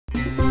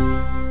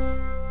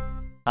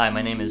Hi,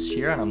 my name is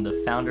Shir, and I'm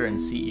the founder and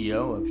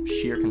CEO of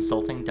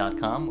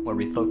shirconsulting.com, where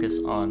we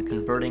focus on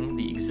converting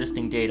the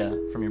existing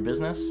data from your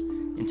business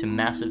into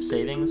massive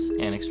savings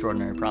and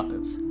extraordinary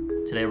profits.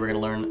 Today we're going to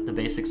learn the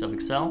basics of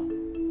Excel.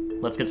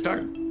 Let's get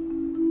started.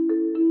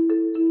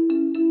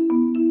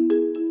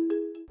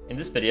 In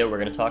this video, we're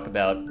going to talk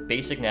about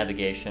basic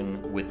navigation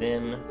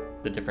within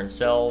the different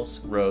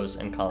cells, rows,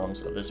 and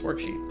columns of this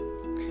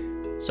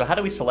worksheet. So how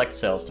do we select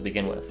cells to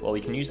begin with? Well,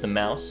 we can use the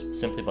mouse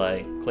simply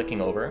by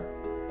clicking over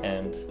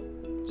and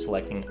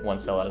selecting one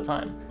cell at a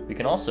time. We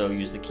can also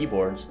use the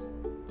keyboard's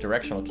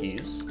directional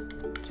keys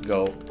to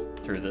go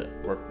through the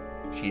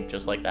worksheet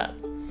just like that.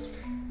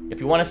 If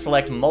we want to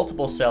select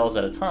multiple cells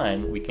at a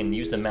time, we can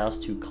use the mouse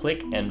to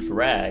click and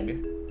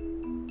drag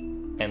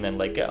and then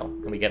let go,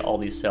 and we get all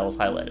these cells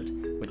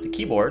highlighted. With the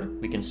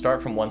keyboard, we can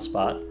start from one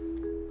spot,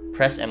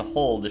 press and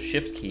hold the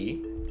Shift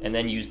key, and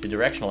then use the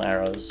directional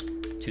arrows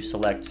to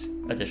select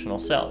additional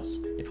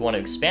cells. If we want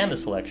to expand the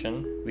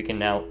selection, we can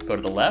now go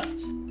to the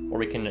left, or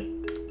we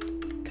can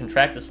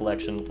contract the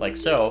selection like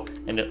so,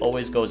 and it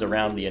always goes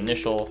around the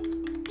initial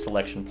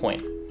selection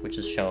point, which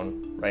is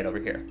shown right over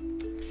here.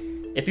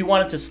 If you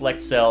wanted to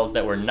select cells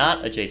that were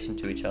not adjacent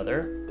to each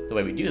other, the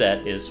way we do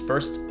that is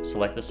first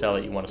select the cell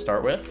that you want to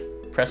start with,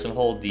 press and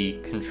hold the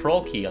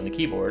Control key on the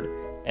keyboard,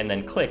 and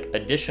then click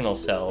additional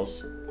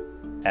cells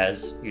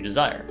as you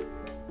desire.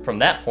 From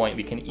that point,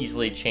 we can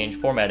easily change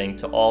formatting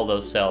to all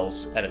those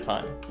cells at a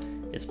time.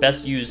 It's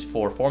best used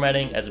for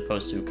formatting as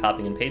opposed to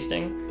copying and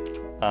pasting,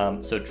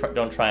 so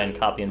don't try and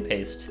copy and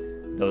paste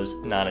those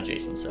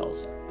non-adjacent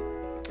cells.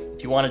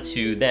 If you wanted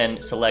to then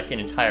select an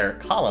entire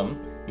column,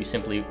 you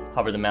simply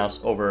hover the mouse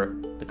over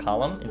the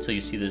column until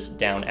you see this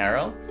down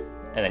arrow,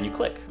 and then you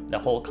click. The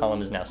whole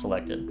column is now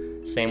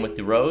selected. Same with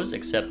the rows,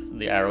 except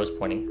the arrow is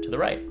pointing to the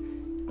right.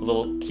 A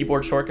little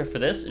keyboard shortcut for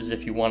this is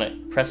if you want to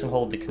press and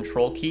hold the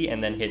Control key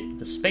and then hit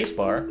the space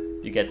bar,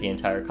 you get the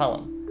entire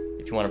column.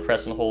 If you want to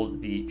press and hold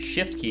the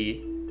Shift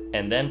key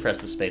and then press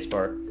the space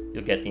bar,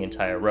 you'll get the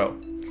entire row.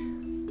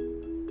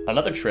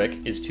 Another trick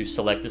is to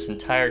select this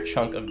entire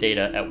chunk of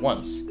data at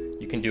once.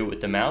 You can do it with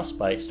the mouse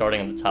by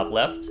starting on the top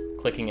left,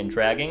 clicking and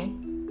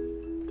dragging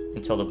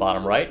until the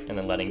bottom right, and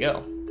then letting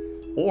go.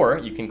 Or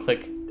you can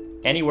click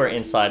anywhere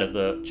inside of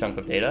the chunk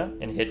of data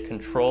and hit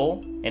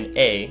Ctrl and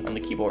A on the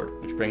keyboard,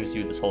 which brings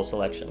you this whole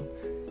selection.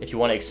 If you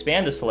want to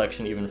expand the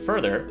selection even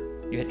further,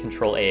 you hit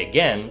Ctrl A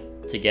again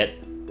to get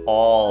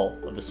all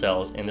of the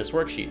cells in this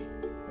worksheet.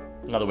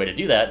 Another way to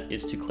do that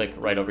is to click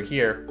right over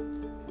here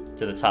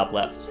to the top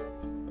left.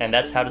 And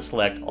that's how to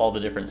select all the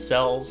different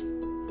cells,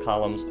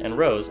 columns, and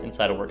rows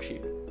inside a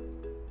worksheet.